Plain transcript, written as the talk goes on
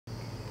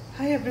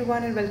Hi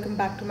everyone and welcome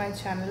back to my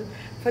channel.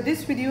 For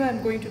this video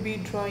I'm going to be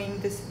drawing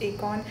this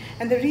acorn,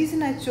 and the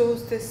reason I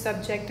chose this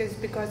subject is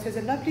because there's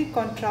a lovely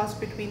contrast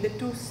between the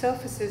two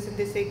surfaces in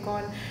this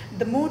acorn,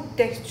 the more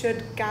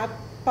textured cap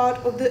part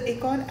of the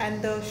acorn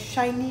and the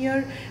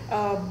shinier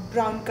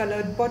brown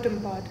colored bottom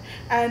part.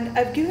 And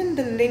I've given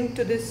the link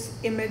to this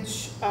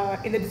image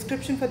in the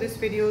description for this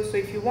video, so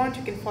if you want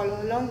you can follow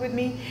along with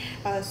me.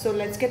 So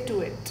let's get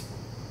to it.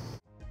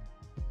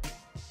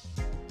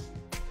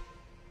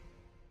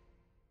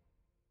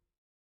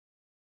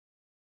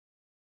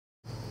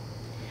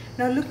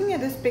 Now looking at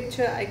this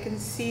picture, I can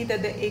see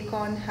that the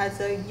acorn has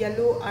a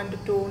yellow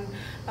undertone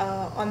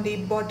on the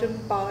bottom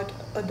part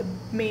of the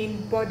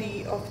main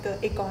body of the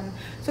acorn.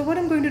 So what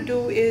I'm going to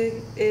do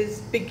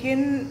is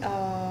begin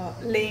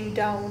laying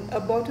down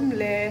a bottom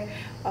layer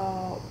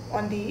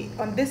on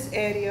this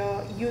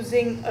area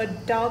using a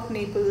dark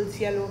Naples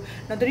yellow.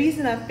 Now the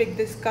reason I've picked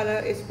this color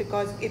is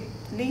because it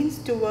leans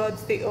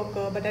towards the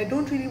ochre, but I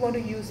don't really want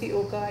to use the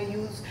ochre. I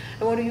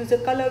want to use a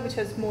color which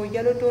has more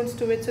yellow tones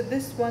to it, so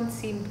this one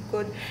seemed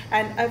good.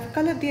 And I've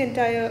colored the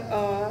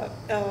entire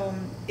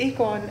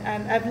acorn,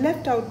 and I've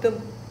left out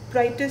the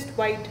brightest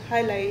white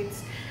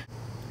highlights.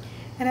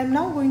 And I'm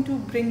now going to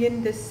bring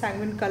in this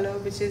sanguine color,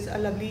 which is a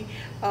lovely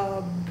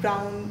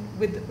brown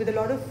with a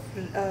lot of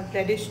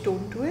reddish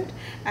tone to it.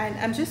 And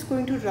I'm just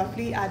going to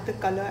roughly add the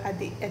color at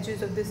the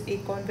edges of this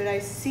acorn where I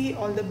see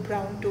all the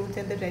brown tones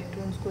and the red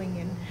tones going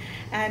in.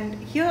 And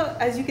here,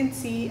 as you can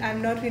see,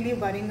 I'm not really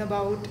worrying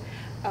about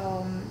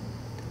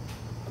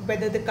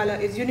whether the color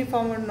is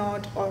uniform or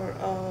not, or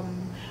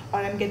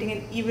I'm getting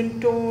an even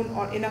tone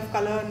or enough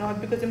color or not,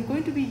 because I'm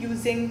going to be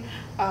using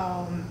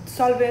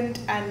solvent,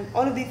 and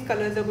all of these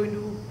colors are going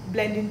to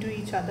blend into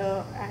each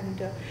other.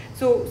 And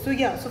so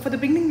for the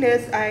beginning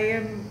layers, I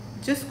am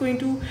just going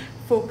to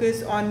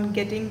focus on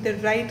getting the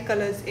right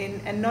colors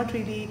in and not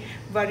really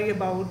worry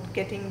about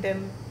getting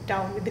them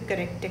down with the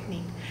correct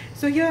technique.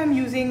 So here I'm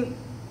using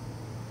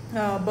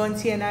burnt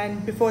sienna,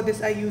 and before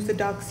this I used the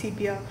dark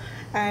sepia,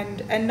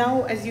 and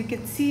now as you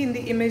can see in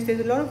the image, there's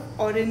a lot of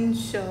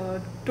orange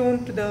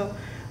tone to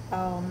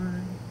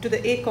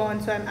the acorn,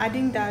 so I'm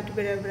adding that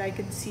wherever I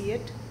can see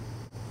it.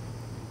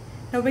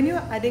 Now when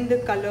you're adding the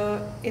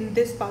color in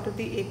this part of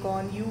the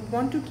acorn, you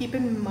want to keep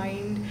in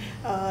mind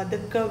the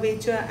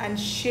curvature and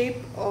shape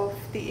of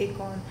the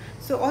acorn.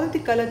 So all of the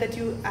color that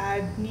you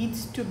add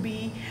needs to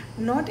be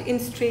not in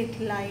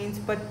straight lines,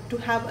 but to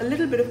have a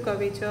little bit of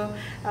curvature.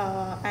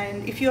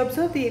 And if you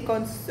observe the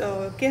acorns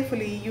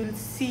carefully, you'll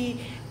see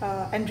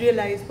and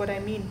realize what I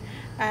mean.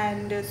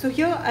 And so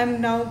here I'm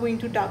now going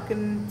to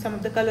darken some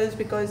of the colors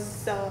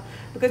because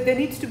there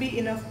needs to be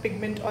enough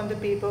pigment on the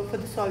paper for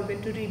the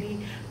solvent to really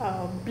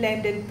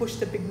blend and push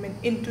the pigment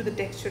into the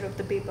texture of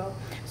the paper.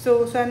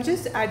 So I'm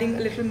just adding a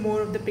little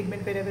more of the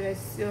pigment wherever I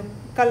see,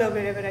 color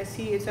wherever I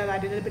see it. So I've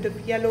added a bit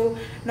of yellow.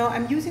 Now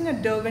I'm using a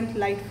Derwent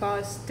Light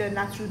Fast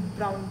natural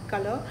brown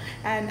color,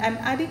 and I'm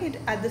adding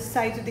it at the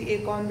sides of the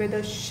acorn where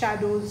the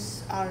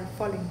shadows are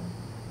falling.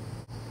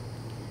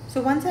 So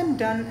once I'm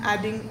done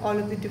adding all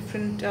of the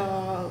different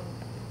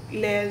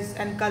layers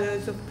and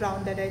colors of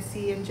brown that I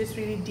see, and just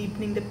really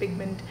deepening the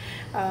pigment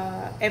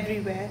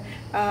everywhere,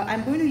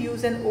 I'm going to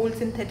use an old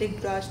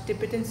synthetic brush,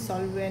 dip it in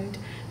solvent,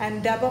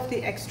 and dab off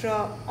the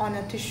extra on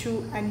a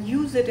tissue and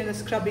use it in a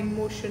scrubbing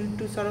motion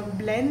to sort of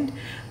blend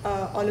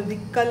all of the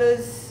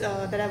colors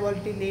that I've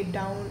already laid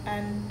down,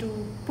 and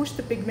to push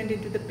the pigment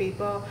into the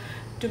paper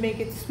to make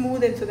it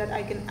smooth, and so that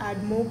I can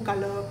add more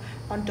color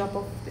on top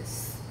of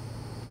this.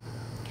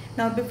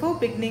 Now before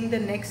beginning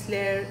the next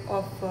layer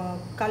of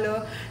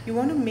color, you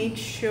want to make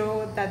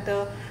sure that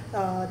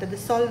the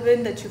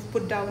solvent that you've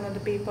put down on the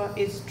paper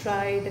is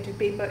dry, that your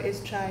paper is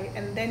dry,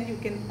 and then you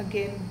can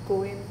again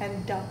go in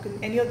and darken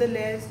any of the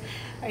layers,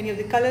 any of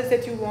the colors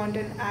that you want,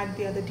 and add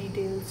the other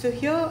details. So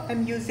here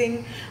I'm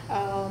using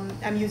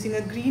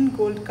a green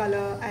gold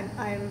color, and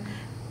I'm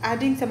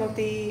adding some of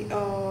the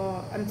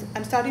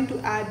I'm starting to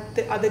add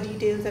the other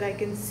details that I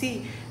can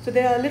see. So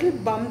there are little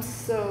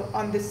bumps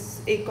on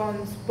this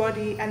acorn's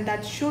body, and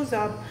that shows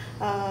up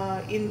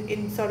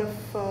in sort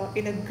of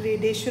in a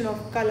gradation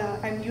of color,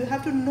 and you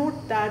have to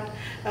note that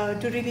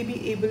to really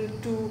be able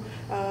to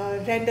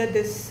render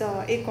this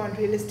acorn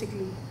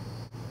realistically.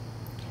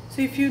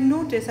 So if you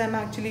notice, I'm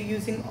actually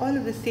using all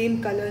of the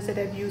same colors that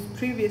I've used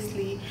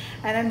previously,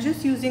 and I'm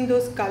just using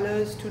those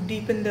colors to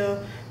deepen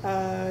the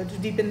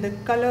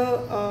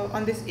color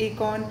on this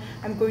acorn.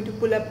 I'm going to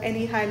pull up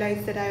any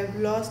highlights that I have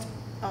lost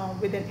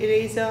with an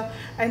eraser,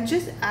 and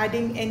just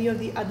adding any of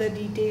the other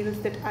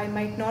details that I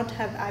might not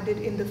have added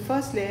in the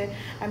first layer.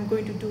 I'm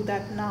going to do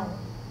that now.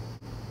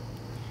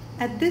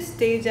 At this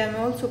stage, I'm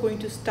also going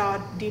to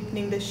start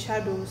deepening the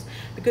shadows,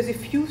 because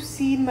if you've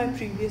seen my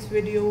previous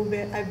video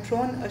where I've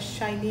drawn a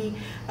shiny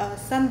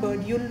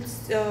sunbird,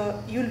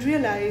 you'll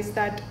realize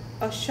that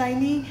a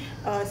shiny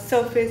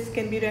surface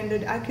can be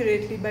rendered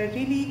accurately by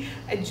really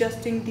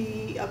adjusting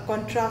the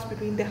contrast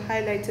between the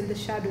highlights and the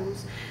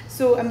shadows.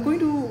 So I'm going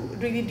to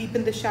really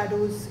deepen the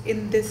shadows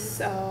in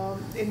this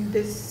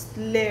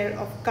layer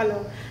of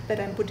color that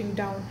I'm putting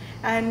down,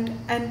 and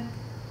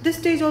This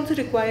stage also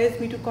requires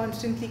me to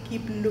constantly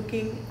keep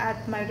looking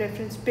at my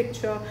reference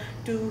picture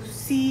to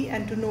see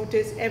and to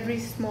notice every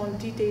small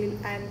detail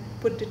and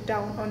put it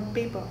down on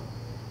paper.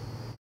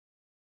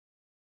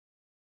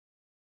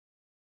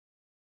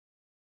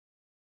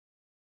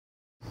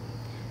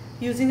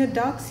 Using a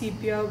dark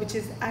sepia, which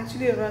is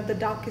actually one of the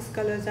darkest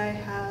colors I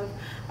have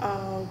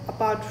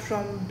apart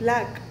from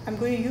black, I'm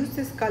going to use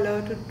this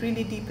color to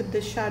really deepen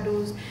the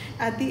shadows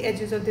at the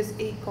edges of this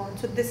acorn.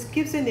 So this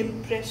gives an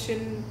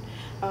impression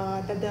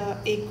that the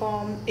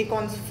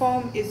acorn's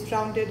form is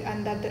rounded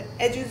and that the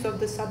edges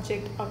of the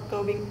subject are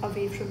curving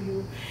away from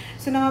you.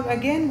 So now I'm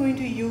again going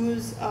to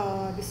use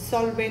the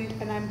solvent,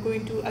 and I'm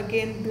going to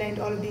again blend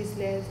all of these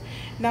layers.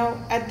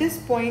 Now at this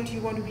point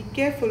you want to be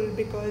careful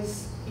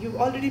because you've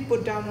already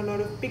put down a lot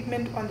of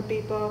pigment on the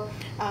paper,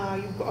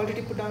 you've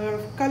already put down a lot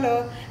of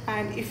color,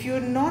 and if you're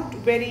not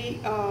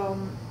very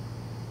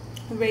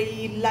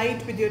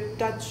light with your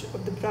touch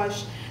of the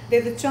brush,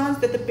 there's a chance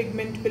that the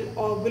pigment will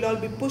all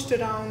be pushed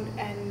around,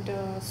 and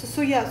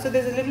so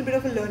there's a little bit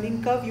of a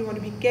learning curve. You want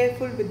to be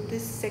careful with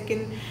this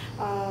second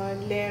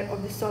layer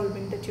of the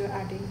solvent that you're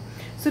adding.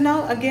 So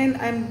now again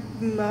I'm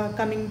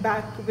coming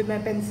back with my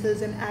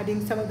pencils and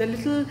adding some of the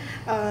little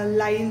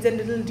lines and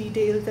little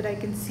details that I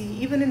can see.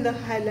 Even in the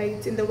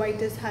highlights, in the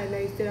whitest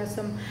highlights, there are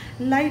some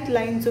light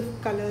lines of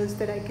colors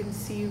that I can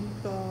see.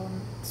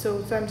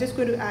 So I'm just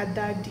going to add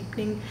that,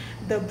 deepening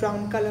the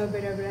brown color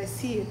wherever I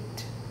see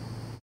it.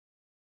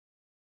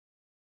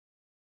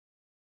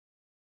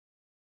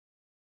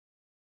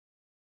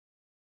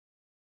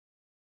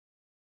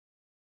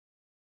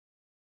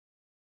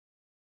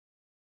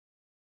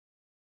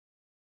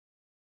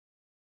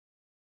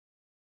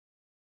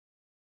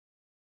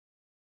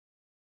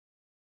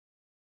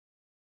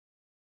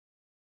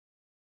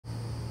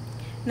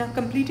 Now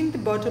completing the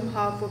bottom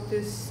half of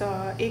this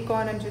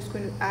acorn, I'm just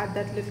going to add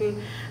that little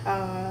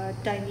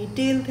tiny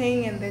tail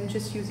thing, and then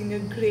just using a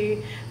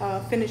gray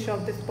finish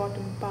off this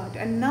bottom part.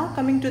 And now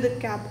coming to the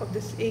cap of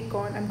this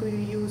acorn, I'm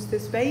going to use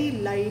this very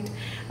light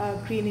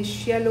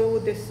greenish yellow,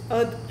 this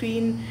earth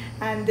green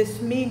and this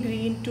May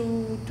green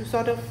to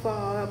sort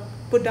of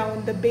put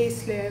down the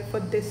base layer for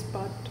this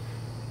part.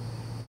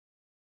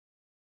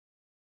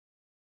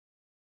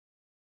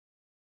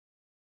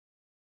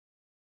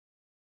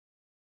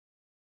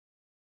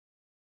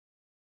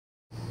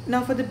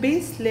 Now for the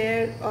base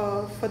layer,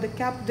 for the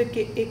cap of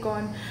the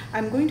acorn,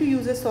 I'm going to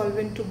use a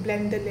solvent to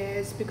blend the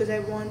layers because I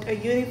want a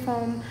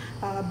uniform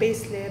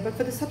base layer. But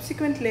for the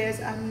subsequent layers,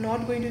 I'm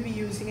not going to be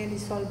using any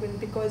solvent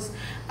because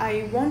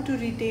I want to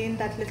retain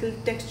that little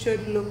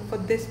textured look for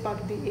this part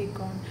of the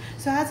acorn.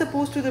 So as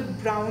opposed to the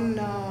brown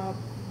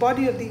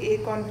body of the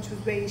acorn, which was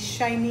very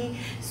shiny,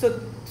 so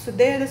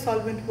there the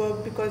solvent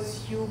worked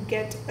because you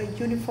get a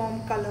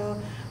uniform color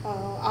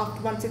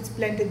after once it's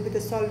blended with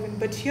the solvent.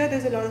 But here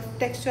there's a lot of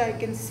texture I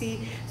can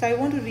see, so I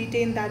want to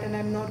retain that, and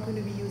I'm not going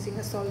to be using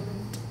a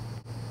solvent.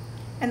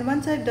 And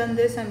once I've done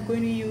this, I'm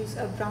going to use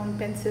a brown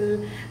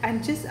pencil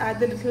and just add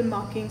the little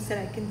markings that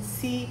I can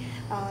see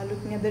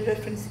looking at the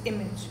reference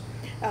image.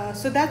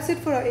 So that's it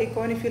for our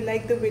acorn. If you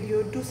like the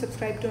video, do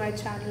subscribe to my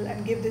channel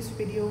and give this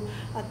video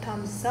a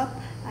thumbs up,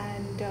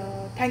 and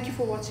thank you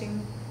for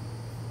watching.